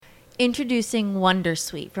Introducing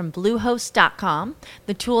Wondersuite from Bluehost.com,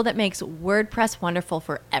 the tool that makes WordPress wonderful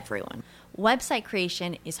for everyone. Website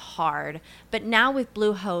creation is hard, but now with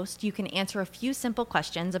Bluehost, you can answer a few simple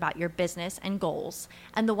questions about your business and goals,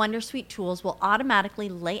 and the Wondersuite tools will automatically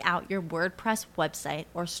lay out your WordPress website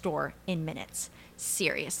or store in minutes.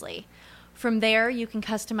 Seriously. From there, you can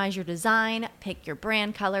customize your design, pick your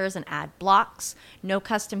brand colors, and add blocks. No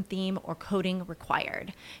custom theme or coding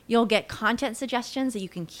required. You'll get content suggestions that you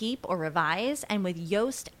can keep or revise, and with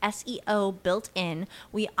Yoast SEO built in,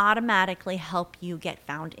 we automatically help you get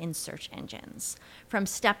found in search engines. From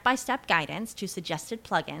step-by-step guidance to suggested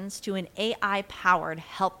plugins to an AI-powered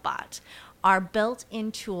help bot, our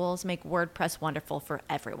built-in tools make WordPress wonderful for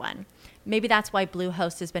everyone. Maybe that's why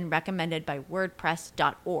Bluehost has been recommended by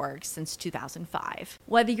WordPress.org since 2005.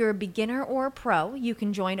 Whether you're a beginner or a pro, you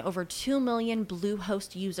can join over 2 million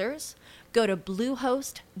Bluehost users. Go to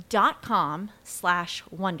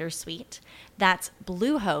bluehost.com/wondersuite. That's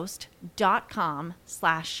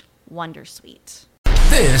bluehost.com/wondersuite.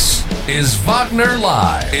 This is Wagner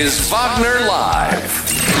Live.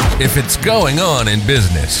 If it's going on in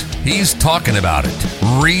business, he's talking about it.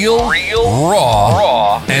 Real,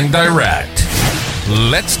 raw, and direct.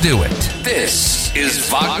 Let's do it. This is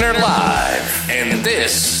Wagner Live, and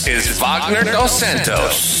this is Wagner Dos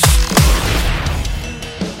Santos.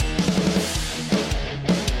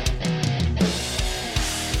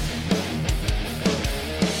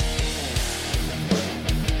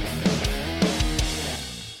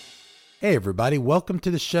 Hey everybody, welcome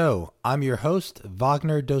to the show. I'm your host,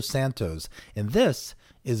 Wagner Dos Santos, and this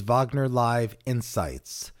is Wagner Live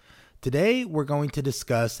Insights. Today we're going to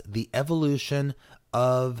discuss the evolution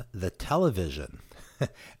of the television,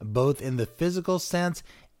 both in the physical sense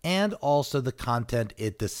and also the content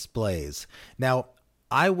it displays. Now,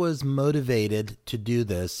 I was motivated to do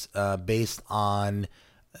this based on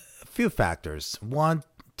a few factors. One,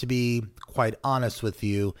 to be quite honest with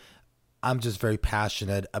you, I'm just very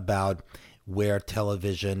passionate about where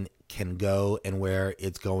television can go and where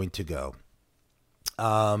it's going to go.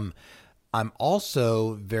 I'm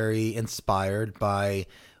also very inspired by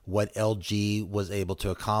what LG was able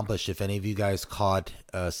to accomplish. If any of you guys caught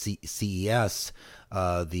CES,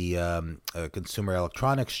 the Consumer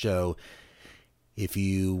Electronics Show, if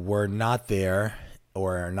you were not there,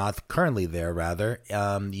 or are not currently there, rather,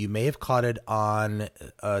 you may have caught it on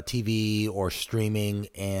TV or streaming,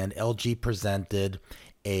 and LG presented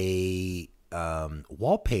a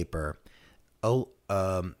wallpaper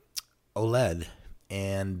OLED,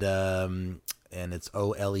 and it's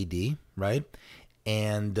OLED, right?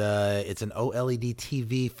 And it's an OLED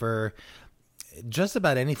TV for just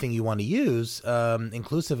about anything you want to use,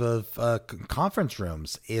 inclusive of conference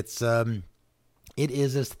rooms. It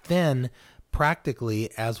is as thin practically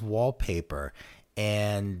as wallpaper,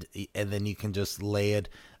 and then you can just lay it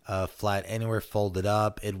flat anywhere, fold it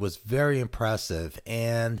up. It was very impressive,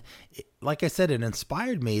 and like I said, it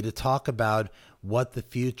inspired me to talk about what the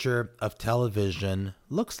future of television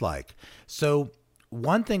looks like. So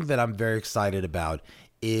one thing that I'm very excited about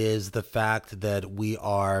is the fact that we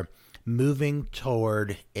are moving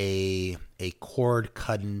toward a cord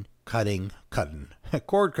cutting.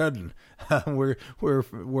 We're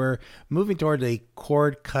moving toward a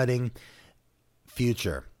cord cutting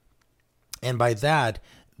future, and by that,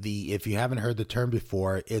 if you haven't heard the term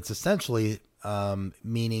before, it's essentially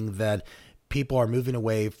meaning that people are moving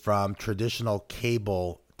away from traditional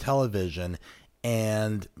cable television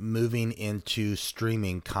and moving into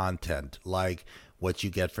streaming content, like what you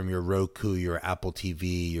get from your Roku, your Apple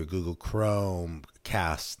TV, your Google Chrome,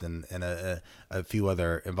 Cast, and a few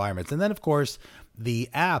other environments. And then, of course, the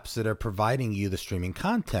apps that are providing you the streaming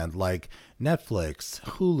content, like Netflix,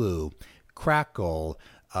 Hulu, Crackle,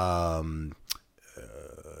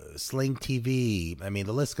 Sling TV. I mean,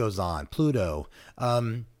 the list goes on. Pluto.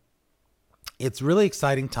 It's really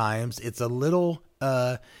exciting times. It's a little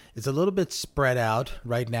bit spread out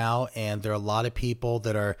right now, and there are a lot of people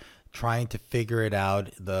that are trying to figure it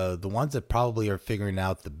out. The ones that probably are figuring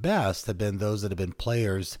out the best have been those that have been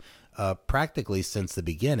players practically since the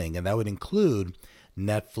beginning, and that would include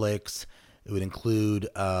Netflix. It would include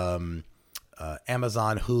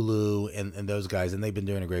Amazon, Hulu, and those guys, and they've been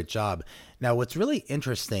doing a great job. Now, what's really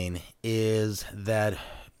interesting is that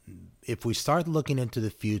if we start looking into the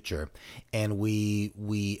future, and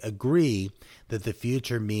we agree that the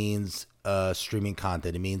future means streaming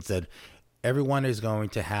content, it means that everyone is going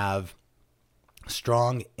to have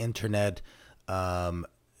strong internet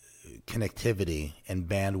connectivity and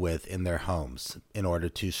bandwidth in their homes in order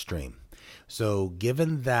to stream. So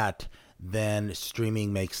given that, then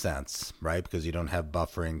streaming makes sense, right? Because you don't have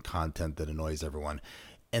buffering content that annoys everyone.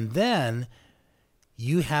 And then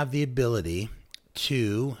you have the ability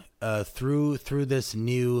to through this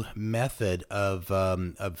new method of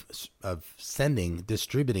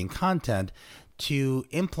distributing content, to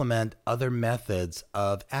implement other methods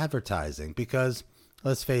of advertising. Because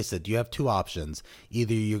let's face it, you have two options.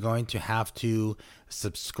 Either you're going to have to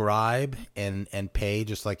subscribe and pay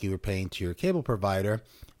just like you were paying to your cable provider,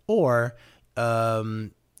 or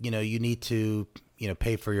you need to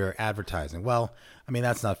pay for your advertising. Well, I mean,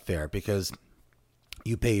 that's not fair, because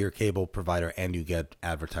you pay your cable provider and you get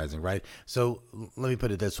advertising, right? So let me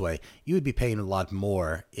put it this way. You would be paying a lot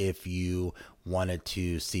more if you wanted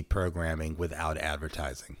to see programming without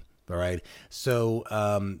advertising. All right. So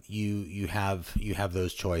you have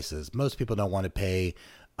those choices. Most people don't want to pay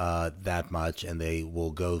that much, and they will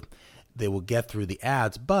get through the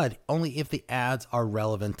ads, but only if the ads are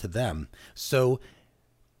relevant to them. So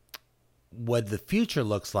what the future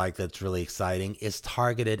looks like that's really exciting is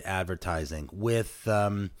targeted advertising. With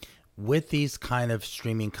these kind of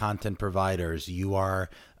streaming content providers, you are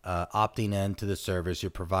opting into the service.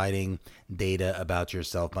 You're providing data about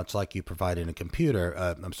yourself, much like you provide in a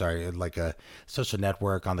computer. Like a social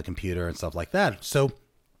network on the computer and stuff like that. So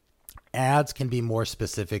ads can be more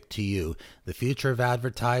specific to you. The future of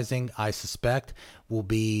advertising, I suspect, will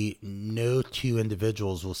be no two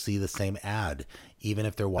individuals will see the same ad, even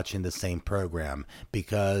if they're watching the same program,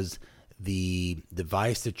 because the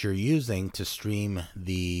device that you're using to stream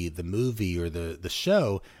the movie or the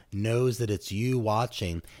show knows that it's you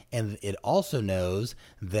watching, and it also knows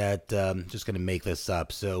that, just going to make this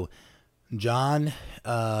up. So John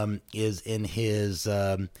is in his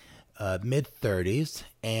mid-30s,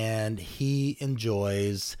 and he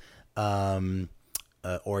enjoys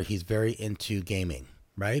or he's very into gaming,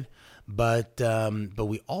 right? But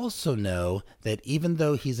we also know that even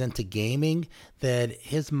though he's into gaming, that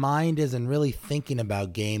his mind isn't really thinking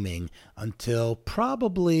about gaming until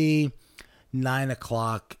probably 9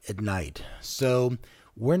 o'clock at night. So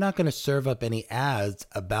we're not going to serve up any ads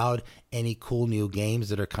about any cool new games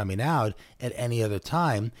that are coming out at any other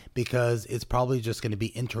time, because it's probably just going to be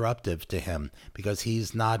interruptive to him, because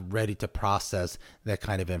he's not ready to process that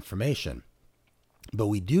kind of information. But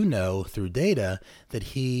we do know through data that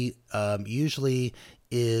he usually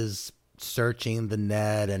is searching the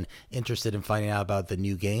net and interested in finding out about the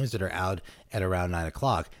new games that are out at around 9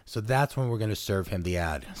 o'clock. So that's when we're going to serve him the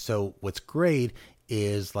ad. So what's great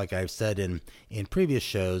is, like I've said in previous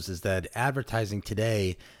shows, is that advertising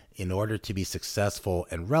today, in order to be successful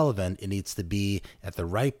and relevant, it needs to be at the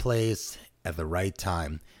right place, at the right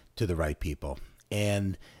time, to the right people.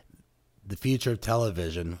 And the future of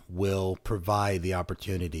television will provide the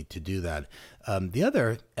opportunity to do that. The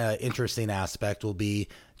other interesting aspect will be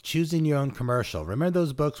choosing your own commercial. Remember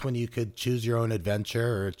those books when you could choose your own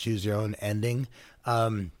adventure or choose your own ending?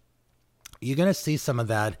 You're going to see some of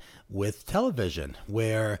that with television,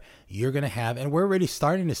 where you're going to have, and we're already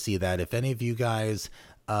starting to see that. If any of you guys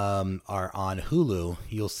are on Hulu,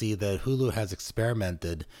 you'll see that Hulu has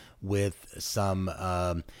experimented with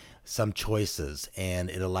some choices, and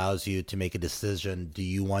it allows you to make a decision. Do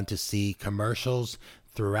you want to see commercials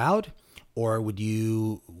throughout, or would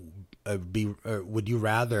you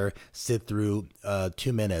rather sit through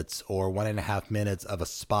 2 minutes or 1.5 minutes of a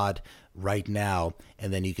spot right now,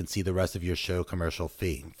 and then you can see the rest of your show commercial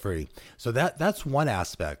free? So that's one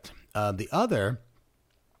aspect. The other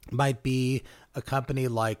might be a company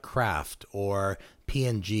like Kraft or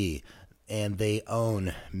P&G, and they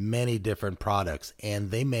own many different products, and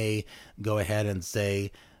they may go ahead and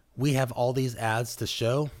say, we have all these ads to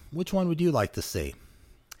show. Which one would you like to see?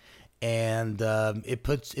 And it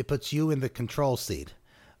puts you in the control seat.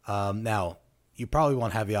 Now, you probably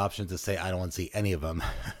won't have the option to say, I don't want to see any of them.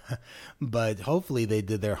 But hopefully they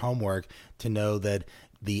did their homework to know that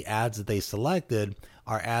the ads that they selected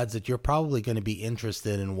are ads that you're probably going to be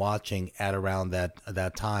interested in watching at around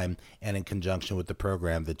that time, and in conjunction with the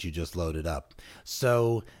program that you just loaded up.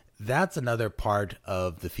 So that's another part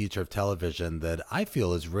of the future of television that I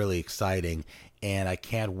feel is really exciting, and I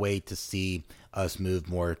can't wait to see us move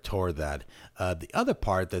more toward that. The other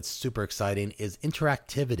part that's super exciting is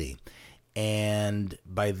interactivity. And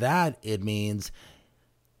by that, it means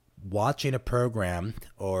watching a program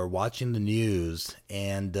or watching the news,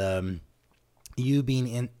 and you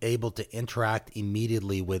being able to interact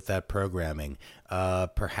immediately with that programming.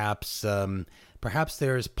 Perhaps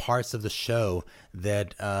there's parts of the show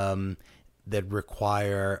that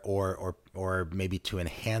require, or maybe to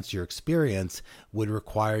enhance your experience, would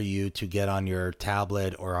require you to get on your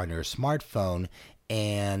tablet or on your smartphone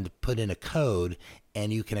and put in a code,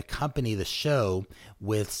 and you can accompany the show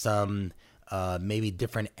with some maybe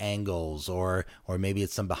different angles, or maybe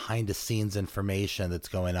it's some behind the scenes information that's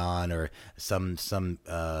going on, or some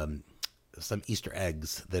Easter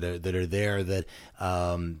eggs that are there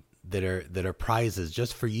that are prizes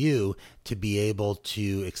just for you to be able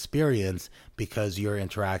to experience because you're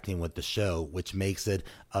interacting with the show, which makes it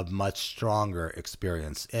a much stronger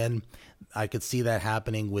experience. And I could see that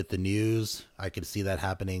happening with the news. I could see that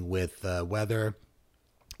happening with weather,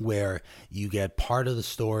 where you get part of the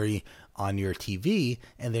story on your TV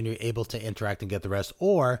and then you're able to interact and get the rest,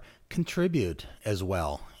 or contribute as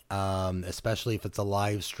well. Especially if it's a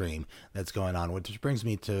live stream that's going on, which brings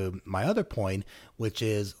me to my other point, which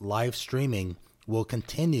is live streaming will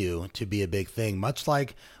continue to be a big thing, much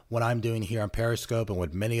like what I'm doing here on Periscope and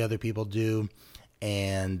what many other people do.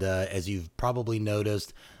 And as you've probably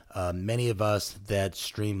noticed, many of us that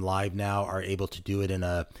stream live now are able to do it in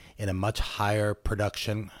a much higher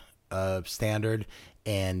production standard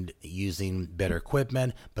and using better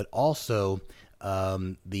equipment, but also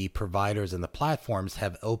the providers and the platforms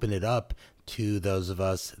have opened it up to those of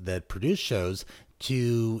us that produce shows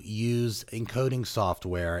to use encoding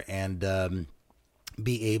software and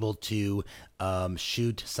be able to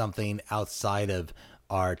shoot something outside of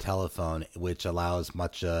our telephone, which allows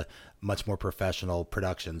much more professional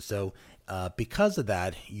production. So because of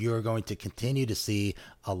that, you're going to continue to see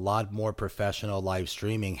a lot more professional live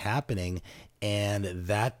streaming happening, and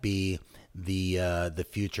that be the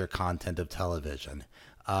future content of television.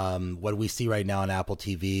 What we see right now on Apple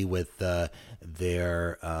TV with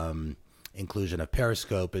their inclusion of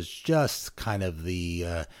Periscope is just kind of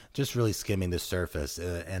just really skimming the surface.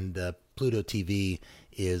 And Pluto TV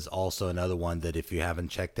is also another one that, if you haven't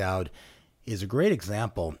checked out, is a great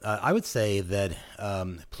example. I would say that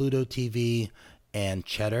Pluto TV and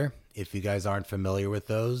Cheddar, if you guys aren't familiar with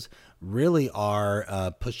those, really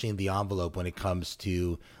are pushing the envelope when it comes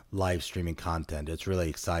to live streaming content. It's really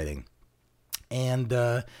exciting. And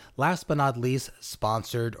last but not least,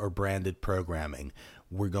 sponsored or branded programming.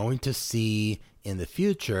 We're going to see in the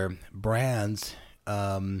future brands,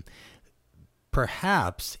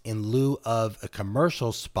 perhaps in lieu of a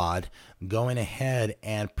commercial spot, going ahead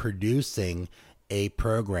and producing a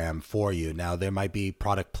program for you. Now, there might be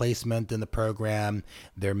product placement in the program.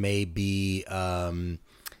 There may be, they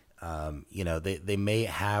may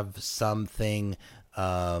have something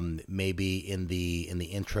maybe in the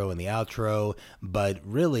intro and the outro, but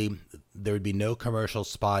really there would be no commercial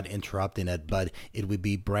spot interrupting it, but it would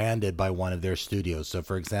be branded by one of their studios. So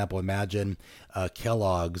for example, imagine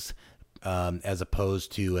Kellogg's as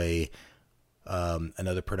opposed to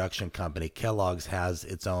another production company. Kellogg's has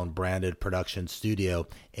its own branded production studio,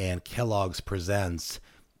 and Kellogg's presents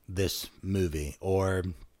this movie, or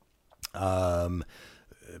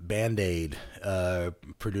Band-Aid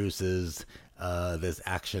produces this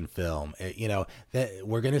action film. That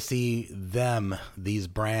we're going to see these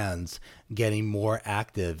brands getting more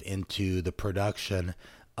active into the production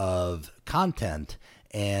of content,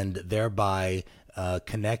 and thereby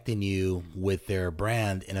connecting you with their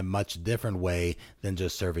brand in a much different way than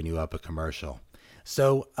just serving you up a commercial.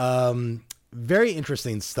 So very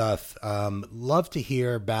interesting stuff. Love to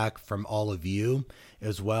hear back from all of you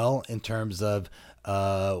as well in terms of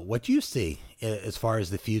what you see as far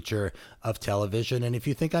as the future of television. And if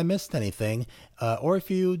you think I missed anything, or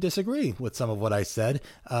if you disagree with some of what I said,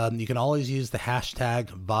 you can always use the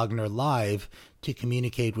hashtag WagnerLive to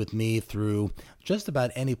communicate with me through just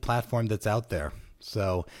about any platform that's out there.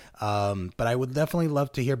 So, but I would definitely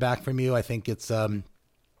love to hear back from you. I think it's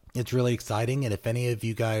really exciting. And if any of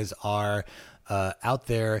you guys are out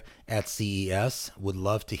there at CES, would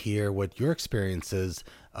love to hear what your experiences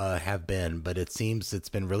have been. But it seems it's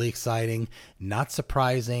been really exciting. Not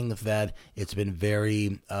surprising that it's been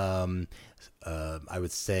very, I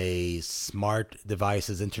would say, smart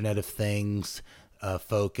devices, Internet of Things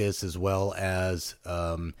focus, as well as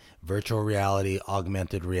virtual reality,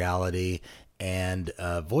 augmented reality, and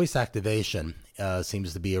voice activation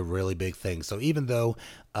seems to be a really big thing. So even though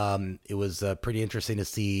it was pretty interesting to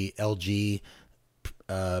see LG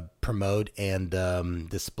promote and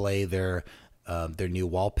display their new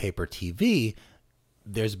wallpaper TV,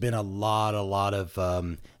 there's been a lot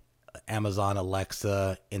of Amazon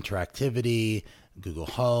Alexa interactivity, Google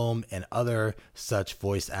Home, and other such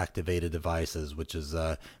voice activated devices, which is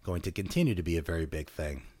going to continue to be a very big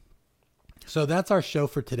thing. So that's our show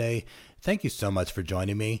for today. Thank you so much for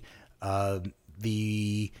joining me. Let's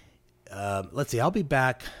see, I'll be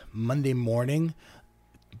back Monday morning,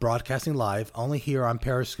 broadcasting live only here on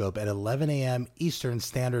Periscope at 11 a.m. Eastern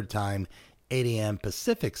Standard Time, 8 a.m.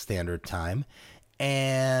 Pacific Standard Time.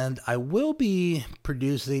 And I will be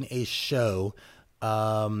producing a show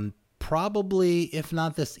probably, if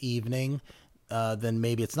not this evening, then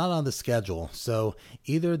maybe it's not on the schedule. So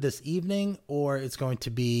either this evening or it's going to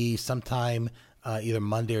be sometime either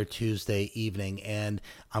Monday or Tuesday evening. And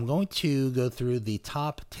I'm going to go through the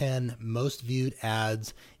top 10 most viewed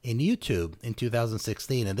ads in YouTube in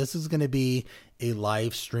 2016. And this is going to be a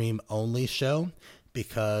live stream only show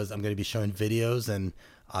because I'm going to be showing videos, and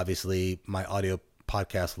obviously my audio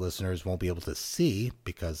podcast listeners won't be able to see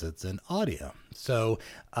because it's an audio. So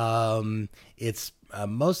it's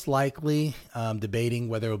most likely debating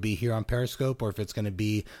whether it'll be here on Periscope or if it's going to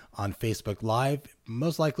be on Facebook Live.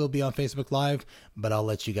 Most likely it'll be on Facebook Live, but I'll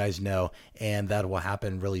let you guys know, and that will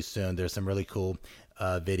happen really soon. There's some really cool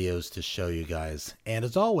videos to show you guys. And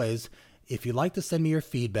as always, if you'd like to send me your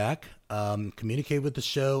feedback, communicate with the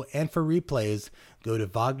show, and for replays, go to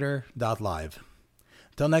Wagner.live.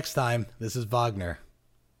 Till next time, this is Wagner,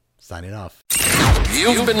 signing off.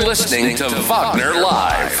 You've been listening to Wagner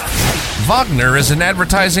Live. Wagner is an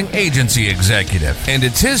advertising agency executive, and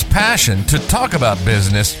it's his passion to talk about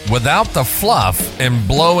business without the fluff and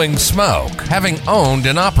blowing smoke. Having owned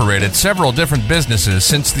and operated several different businesses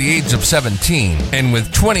since the age of 17, and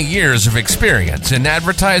with 20 years of experience in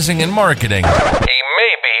advertising and marketing, he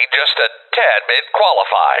may be just a tad bit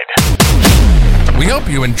qualified. We hope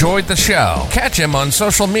you enjoyed the show. Catch him on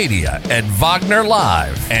social media at Wagner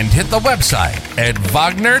Live and hit the website at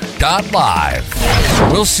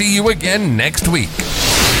Wagner.live. We'll see you again next week.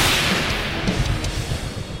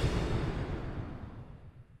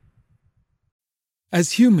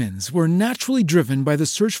 As humans, we're naturally driven by the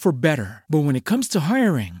search for better. But when it comes to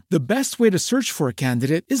hiring, the best way to search for a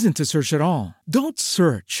candidate isn't to search at all. Don't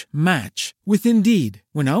search, match with Indeed.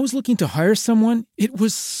 When I was looking to hire someone, it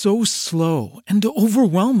was so slow and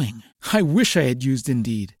overwhelming. I wish I had used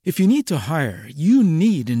Indeed. If you need to hire, you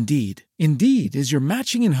need Indeed. Indeed is your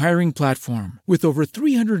matching and hiring platform with over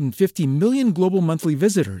 350 million global monthly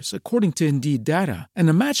visitors, according to Indeed data, and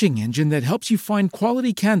a matching engine that helps you find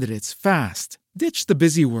quality candidates fast. Ditch the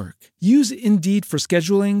busy work. Use Indeed for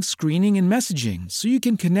scheduling, screening, and messaging so you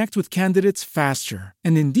can connect with candidates faster.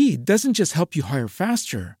 And Indeed doesn't just help you hire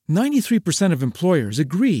faster. 93% of employers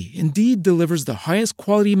agree Indeed delivers the highest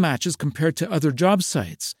quality matches compared to other job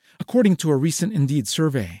sites, according to a recent Indeed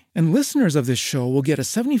survey. And listeners of this show will get a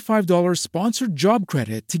 $75 sponsored job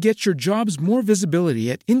credit to get your jobs more visibility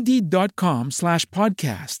at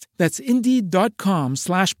Indeed.com/podcast. That's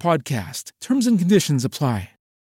Indeed.com/podcast. Terms and conditions apply.